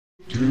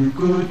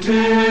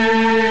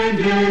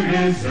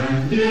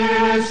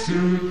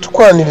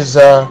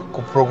Tukwaniriza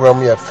ku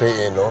programu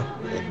yaffe eno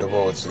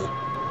eddoboozi.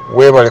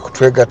 Weebale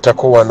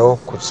kutwegattako wano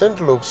ku St.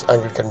 Luke's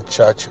Anglican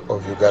Church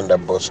of Uganda,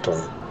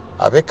 Boston.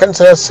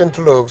 Ab'ekkanisa ya St.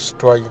 Luke's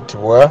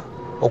twayitibwa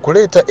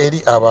okuleeta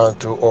eri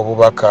abantu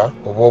obubaka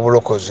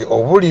obw'obulokozi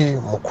obuli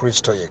mu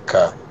Kristo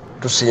yekka.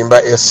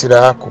 Tusimba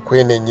essira ku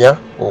kwenenya,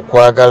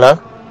 okwagala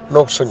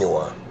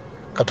n'okusonyiwa.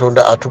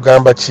 Katonda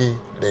atugamba ki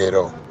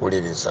leero?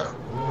 Wuliriza.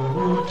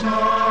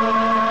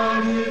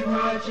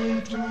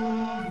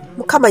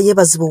 Mukama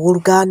yeebazibwa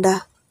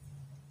ow'oluganda.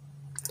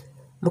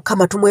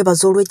 Mukama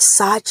tumwebaza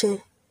olw'ekisa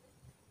kye,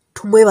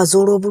 tumwebaza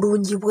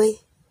olw'obulungi bwe,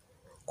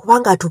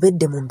 kubanga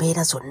atubedde mu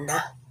mbeera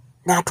zonna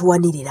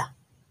n'atuwanirira.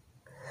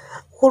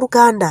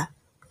 Oluganda,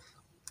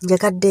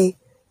 njagadde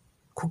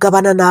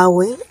kugabana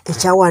naawe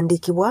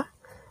ekyawandiikibwa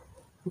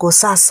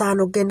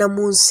ng'osaasaana ogenda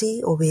mu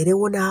nsi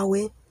obeerewo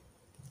naawe.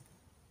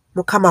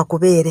 Mukama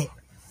akubeere.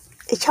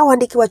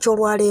 Ekyawandiikibwa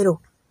ky'olwaleero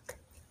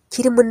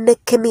kiri mu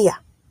Nehemiah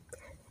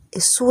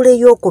essuula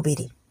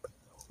ey'okubiri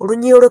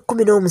olunyiriro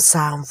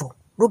lw'17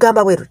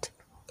 lugamba bwe luti,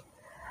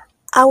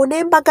 awo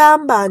ne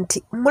mbagamba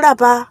nti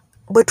mulaba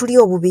bwe tuli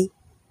obubi,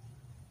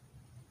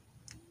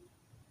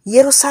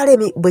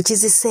 Yerusaalemi bwe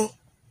kizise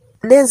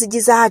n'enzigi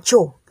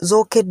zaakyo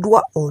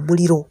zookeddwa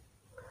omuliro.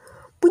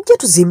 Mujje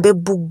tuzimbe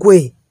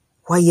bbugwe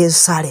wa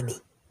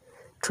Yerusaalemi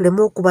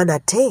tuleme okuba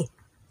nate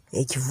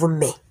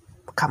ekivume.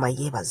 Mukama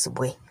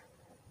yeebazibwe.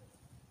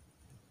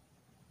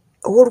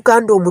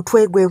 Owooluganda,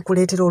 omutwe gwe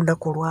nkuleetera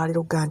olunaku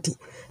olwaleero ga nti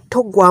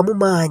toggwamu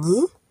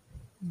maanyi,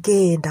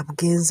 genda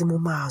bugenzi mu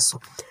maaso.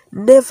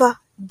 Never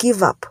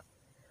give up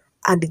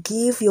and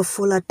give your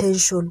full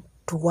attention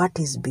to what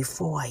is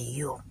before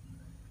you.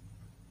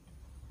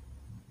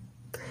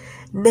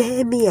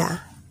 Nehemiah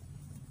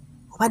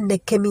oba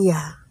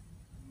Nehemiah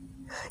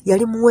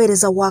yali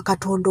muweereza wa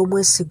Katonda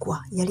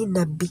omwesigwa, yali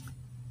nnabbi.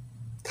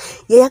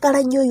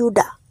 Yayagala nnyo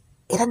Yuda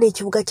era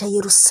n'ekibuga kya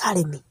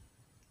Yerusaalemi.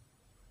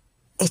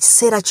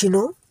 Ekiseera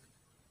kino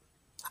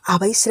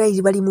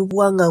Abayisirayiri bali mu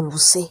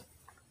buwaŋŋanguse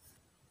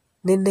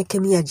ne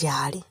Nehemiah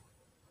gy'ali.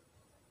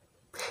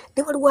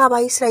 Ne waliwo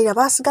Abayisirayiri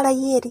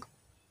abaasigalayo eri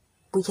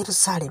mu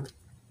Yerusaalemi.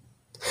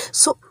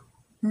 So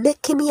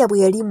Nehemiah bwe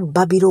yali mu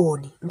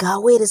Babilooni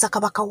ng'aweereza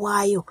kabaka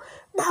waayo,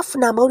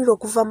 n'afuna amawulire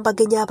okuva mu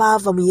bagenyi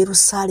abaava mu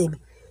Yerusaalemi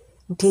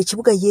nti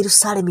ekibuga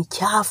Yerusaalemi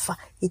kyafa,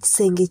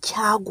 ekisenge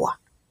kyagwa.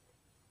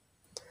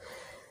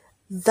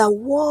 The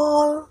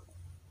wall,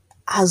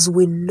 as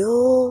we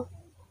know,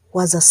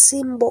 was a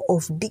symbol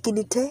of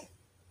dignity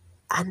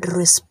and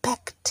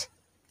respect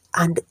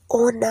and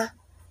honor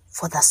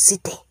for the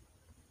city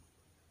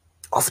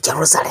of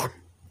Jerusalem.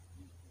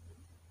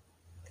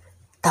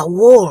 The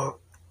wall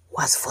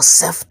was for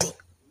safety.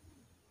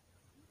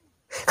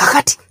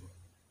 Kakati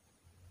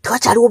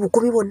tewakyaliwo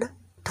bukubi bwonna,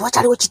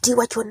 tewakyaliwo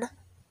kitiibwa kyonna.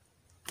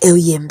 Eyo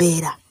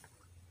y'embeera.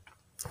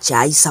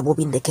 Kyayisa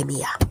bubi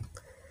Nehemiah.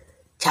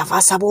 Kyava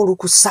asaba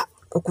olukusa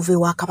okuva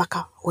ewa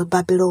kabaka w'e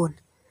Babilooni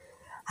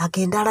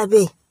agenda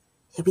alabe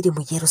ebiri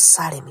mu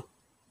Yerusaalemi.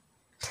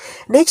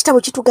 N'ekitabo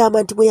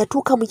kitugamba nti bwe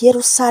yatuuka mu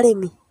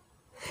Yerusaalemi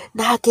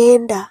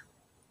n'agenda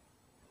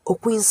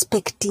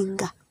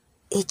okuinspektinga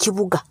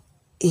ekibuga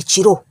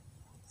ekiro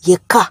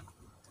yekka,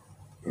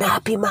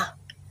 n'apima.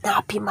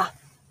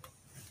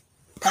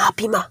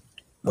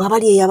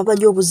 Mwabali eyo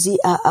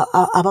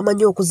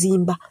abamanyi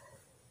okuzimba,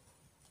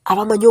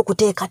 abamanyi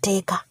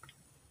okuteekateeka,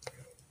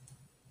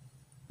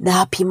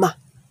 n'apima.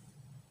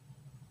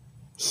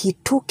 He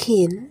took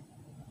in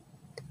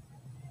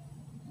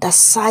the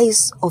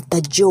size of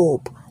the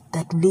job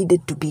that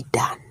needed to be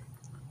done.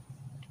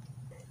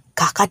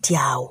 Kakati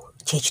awo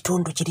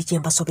kyekitundu kiri kye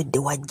mbasobedde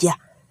wajja.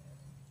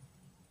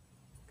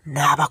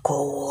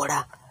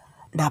 N'abakoowoola,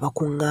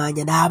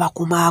 n'abakuŋŋaanya,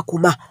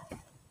 n'abakumaakuma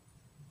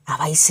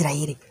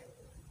Abayisirayiri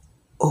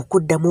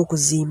okuddamu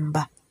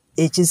okuzimba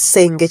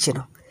ekisenge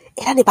kino,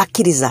 era ne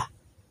bakkiriza.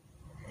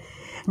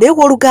 Naye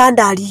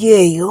w'oluganda aliyo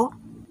eyo,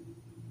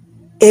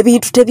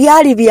 ebintu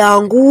tebyali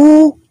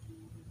byangu.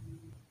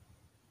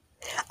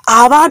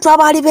 Abantu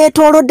abaali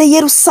beetoolodde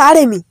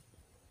Yerusaalemi,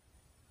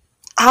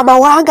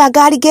 amawanga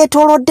agaali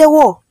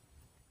geetooloddewo,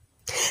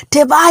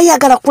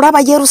 tebaayagala kulaba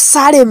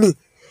Yerusaalemi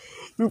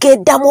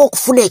ng'eddamu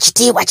okufuna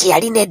ekitiibwa kye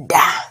yali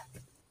nedda.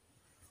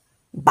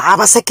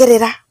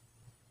 Baabasekerera,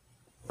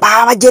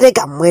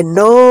 baabajerega,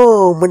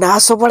 mwenno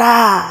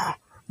munaasobola,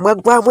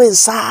 mwaggwamu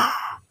ensa.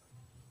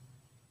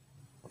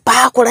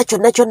 Baakola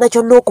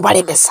kyonna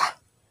okubalemesa.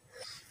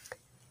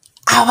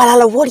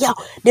 Abalala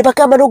w'olyawo ne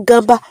bagamba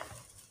n'okugamba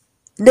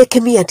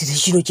Nehemiah nti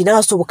kino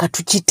kinaasoboka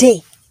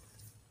tukite.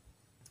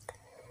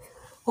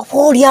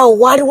 Oboolyawo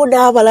waaliwo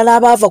n'abalala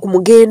abaava ku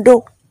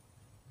mugendo,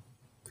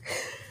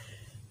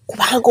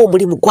 kubanga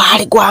omulimu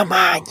gwali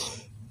gw'amaanyi.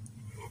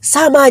 Si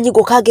amaanyi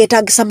gokka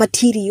geetaagisa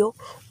matiriyo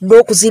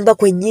n'okuzimba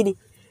kwennyini,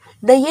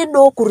 naye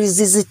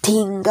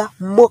n'okurisizitinga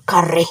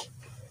mockery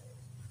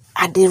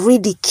and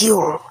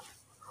ridicule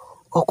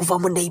okuva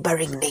mu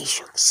neighboring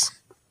nations.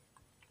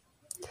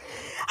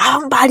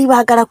 Abamu baali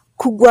baagala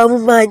kuggwamu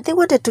maanyi. They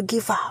wanted to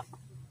give up.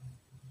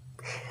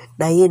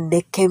 naye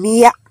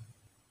Nehemiah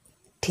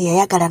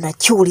teyayagala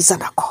nakiwuliza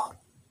nako.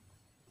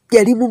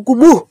 Yali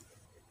mugumu.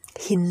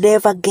 He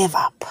never gave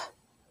up.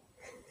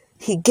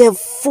 He gave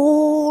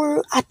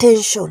full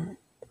attention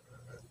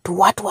to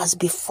what was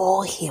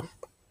before him.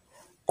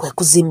 Kwe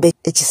kuzimba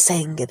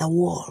ekisenge, the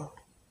wall.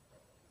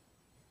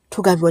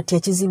 Tugambye ati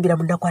yakizimbira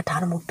mu nnaku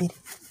 52.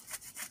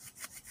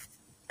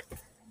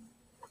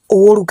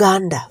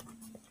 Owooluganda,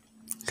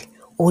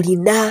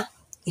 olina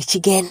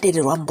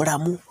ekigendererwa mu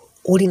bulamu,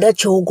 olina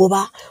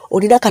kyogoba,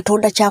 olina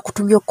Katonda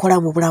kyakutumye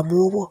okukola mu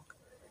bulamu obwo.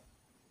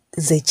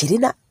 Nze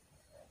kirina.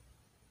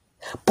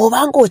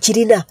 Bw'obanga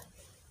okirina,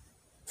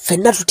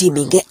 ffenna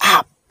tutiiminge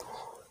up.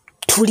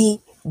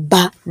 Tuli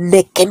ba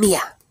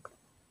Nehemiah.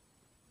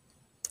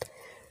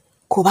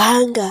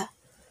 Kubanga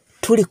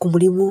tuli ku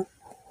mulimu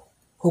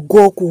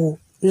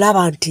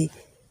ogw'okulaba nti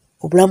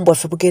obulamu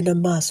bwaffe bugenda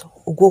mu maaso,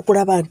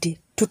 ogw'okulaba nti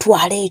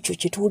tutwala ekyo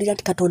kye tuwulira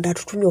nti Katonda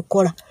atutumye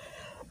okukola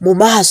mu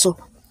maaso.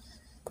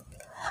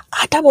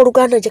 Ate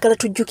abooluganda njagala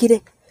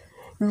tujjukire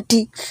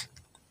nti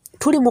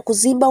tuli mu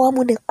kuzimba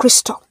wamu ne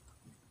Kristo.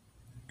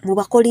 Mu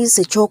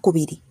Bakolinsi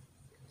 2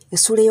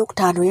 essula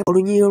ey'okutaano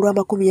olunyiriri lwa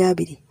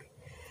 20,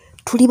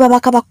 tuli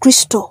babaka ba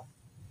Kristo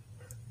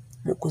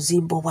mu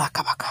kuzimba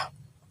obwakabaka.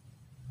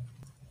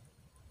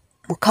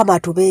 Mukama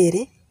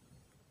atubeere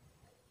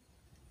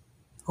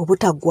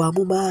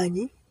obutaggwaamu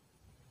maanyi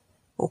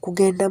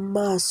okugenda mu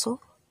maaso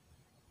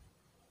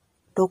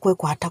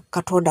n'okwekwata ku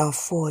Katonda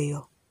waffe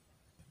oyo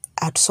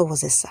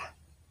atusobozesa.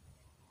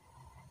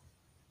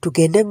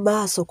 Tugende mu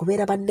maaso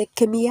okubeera ba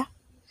Nehemiah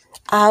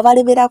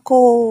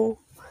abalemerako,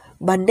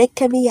 ba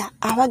Nehemiah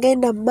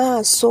abagenda mu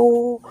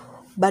maaso,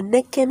 ba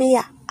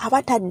Nehemiah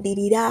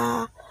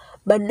abataddirira,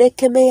 ba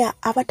Nehemiah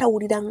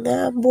abatawulira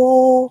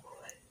ŋŋambo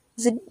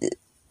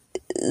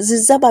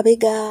zizza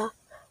mabega,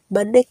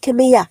 ba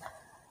Nehemiah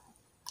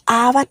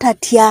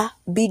abatatya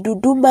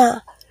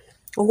biduduma.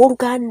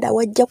 Owooluganda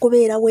wajja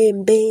kubeerawo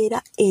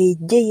embeera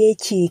ejje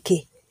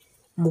yeekiike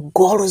mu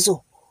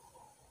ggolozo,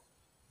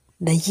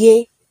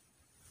 naye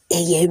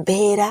eyo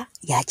embeera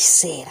ya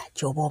kiseera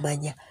ky'oba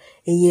omanya.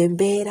 Eyo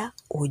embeera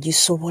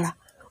ogisobola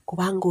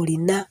kubanga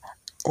olina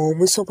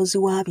omusobozi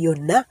wa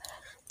byonna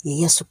ye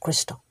Yesu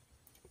Kristo.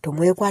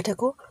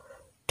 Tumwekwateko,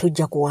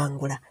 tujja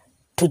kuwangula,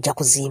 tujja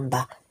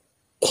kuzimba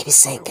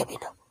ebisenge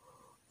bino.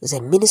 Ze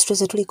ministry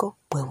ze tuliko,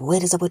 bwe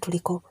buweereza bwe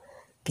tuliko,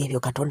 byebyo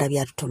Katonda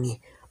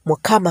byatutumye.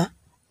 Mukama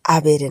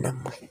abeere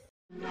nammwe.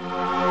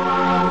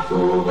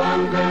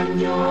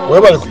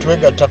 Weebale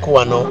kutwegattako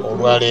wano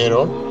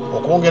olwaleero.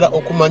 Okwongera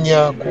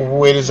okumanya ku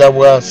buweereza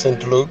bwa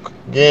St. Luke,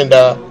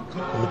 genda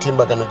ku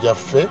mitimbagano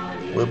gyaffe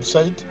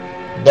website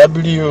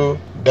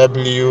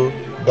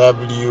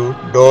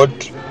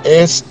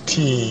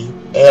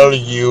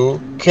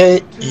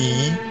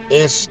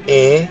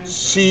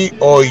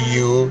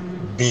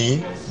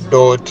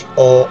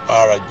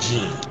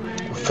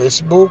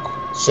Facebook,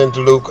 St.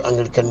 Luke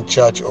Anglican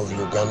Church of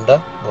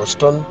Uganda,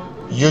 Boston.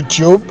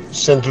 YouTube,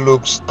 St.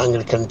 Luke's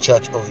Anglican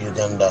Church of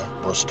Uganda,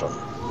 Boston.